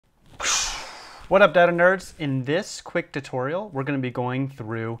What up, data nerds? In this quick tutorial, we're going to be going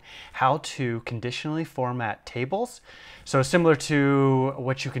through how to conditionally format tables. So similar to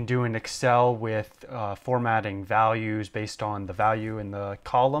what you can do in Excel with formatting values based on the value in the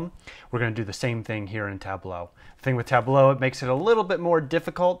column, we're going to do the same thing here in Tableau. The thing with Tableau, it makes it a little bit more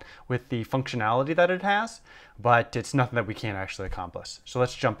difficult with the functionality that it has, but it's nothing that we can't actually accomplish. So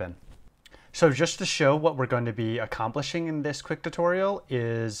let's jump in. So just to show what we're going to be accomplishing in this quick tutorial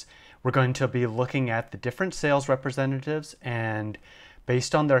is we're going to be looking at the different sales representatives and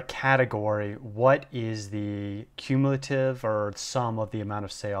based on their category, what is the cumulative or sum of the amount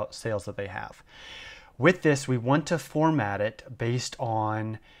of sales that they have. With this, we want to format it based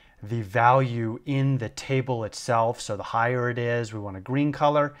on the value in the table itself. So the higher it is, we want a green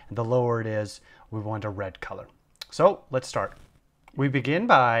color, and the lower it is, we want a red color. So let's start. We begin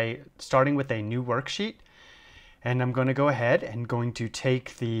by starting with a new worksheet. And I'm going to go ahead and going to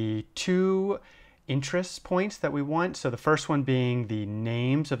take the two interest points that we want. So the first one being the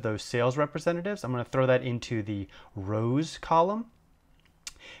names of those sales representatives. I'm going to throw that into the rows column.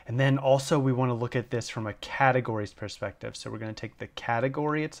 And then also we want to look at this from a categories perspective. So we're going to take the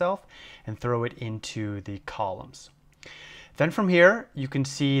category itself and throw it into the columns. Then from here, you can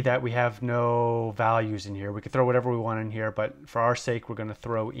see that we have no values in here. We could throw whatever we want in here, but for our sake, we're going to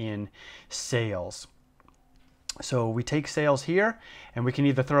throw in sales. So we take sales here and we can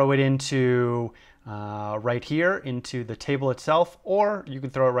either throw it into right here into the table itself, or you can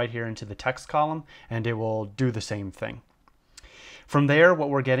throw it right here into the text column and it will do the same thing. From there, what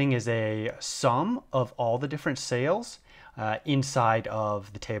we're getting is a sum of all the different sales inside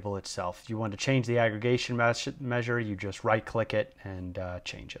of the table itself. If you want to change the aggregation measure, you just right click it and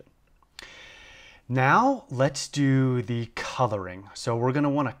change it. Now let's do the coloring. So we're going to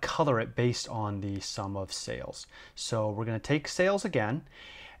want to color it based on the sum of sales. So we're going to take sales again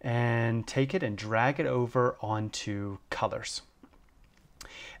and take it and drag it over onto colors.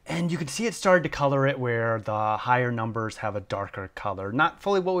 And you can see it started to color it where the higher numbers have a darker color. Not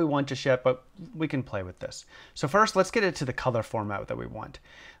fully what we want just yet, but we can play with this. So first, let's get it to the color format that we want.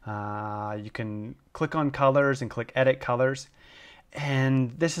 You can click on colors and click edit colors.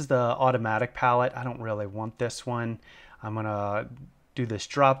 And this is the automatic palette. I don't really want this one. I'm gonna do this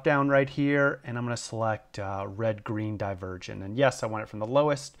drop down right here and I'm gonna select red, green, divergent. And yes, I want it from the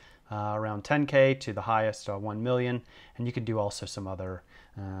lowest, around 10K to the highest, 1 million. And you can do also some other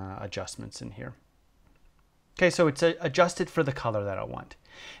adjustments in here. Okay, so it's adjusted for the color that I want.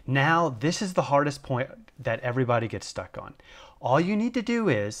 Now, this is the hardest point that everybody gets stuck on. All you need to do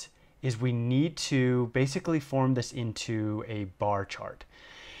is we need to basically form this into a bar chart.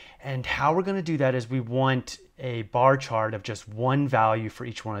 And how we're going to do that is we want a bar chart of just one value for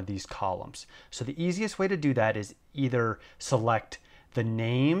each one of these columns. So the easiest way to do that is either select the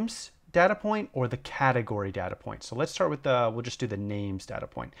names data point or the category data point. So let's start with we'll just do the names data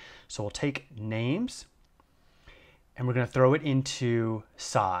point. So we'll take names and we're going to throw it into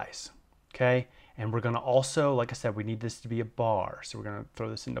size. Okay. And we're going to also, like I said, we need this to be a bar. So we're going to throw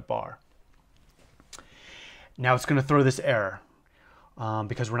this into bar. Now it's going to throw this error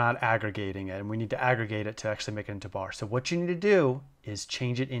because we're not aggregating it. And we need to aggregate it to actually make it into bar. So what you need to do is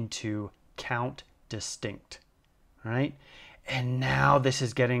change it into count distinct. All right. And now this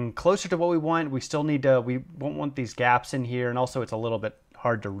is getting closer to what we want. We still need to, we won't want these gaps in here. And also it's a little bit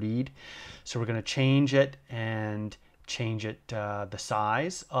hard to read. So we're going to change it and change it the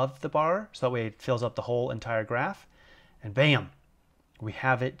size of the bar so that way it fills up the whole entire graph, and bam, we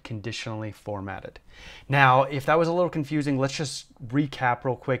have it conditionally formatted. Now, if that was a little confusing, let's just recap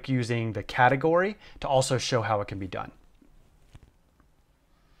real quick using the category to also show how it can be done.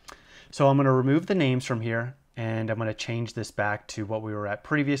 So I'm going to remove the names from here and I'm going to change this back to what we were at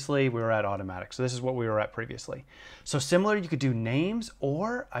previously. We were at automatic. So this is what we were at previously. So similar, you could do names,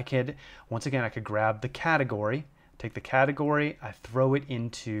 or I could, once again, I could grab the category. Take the category, I throw it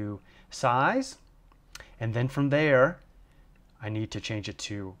into size, and then from there, I need to change it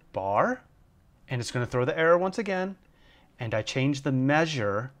to bar, and it's going to throw the error once again, and I change the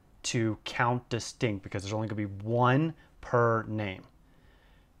measure to count distinct because there's only going to be one per name.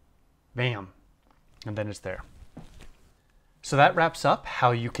 Bam, and then it's there. So that wraps up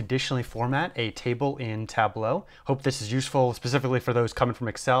how you conditionally format a table in Tableau. Hope this is useful specifically for those coming from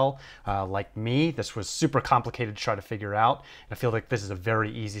Excel like me. This was super complicated to try to figure out. And I feel like this is a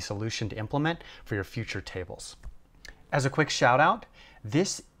very easy solution to implement for your future tables. As a quick shout out,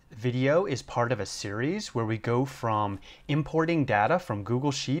 this video is part of a series where we go from importing data from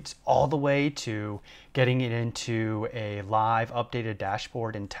Google Sheets all the way to getting it into a live updated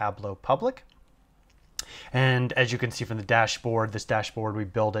dashboard in Tableau Public. And as you can see from the dashboard, this dashboard, we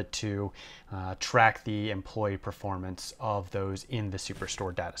build it to track the employee performance of those in the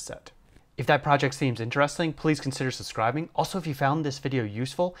Superstore dataset. If that project seems interesting, please consider subscribing. Also, if you found this video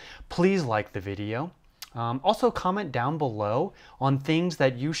useful, please like the video. Also, comment down below on things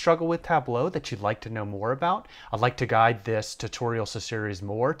that you struggle with Tableau that you'd like to know more about. I'd like to guide this tutorial series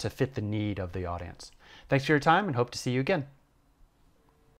more to fit the need of the audience. Thanks for your time and hope to see you again.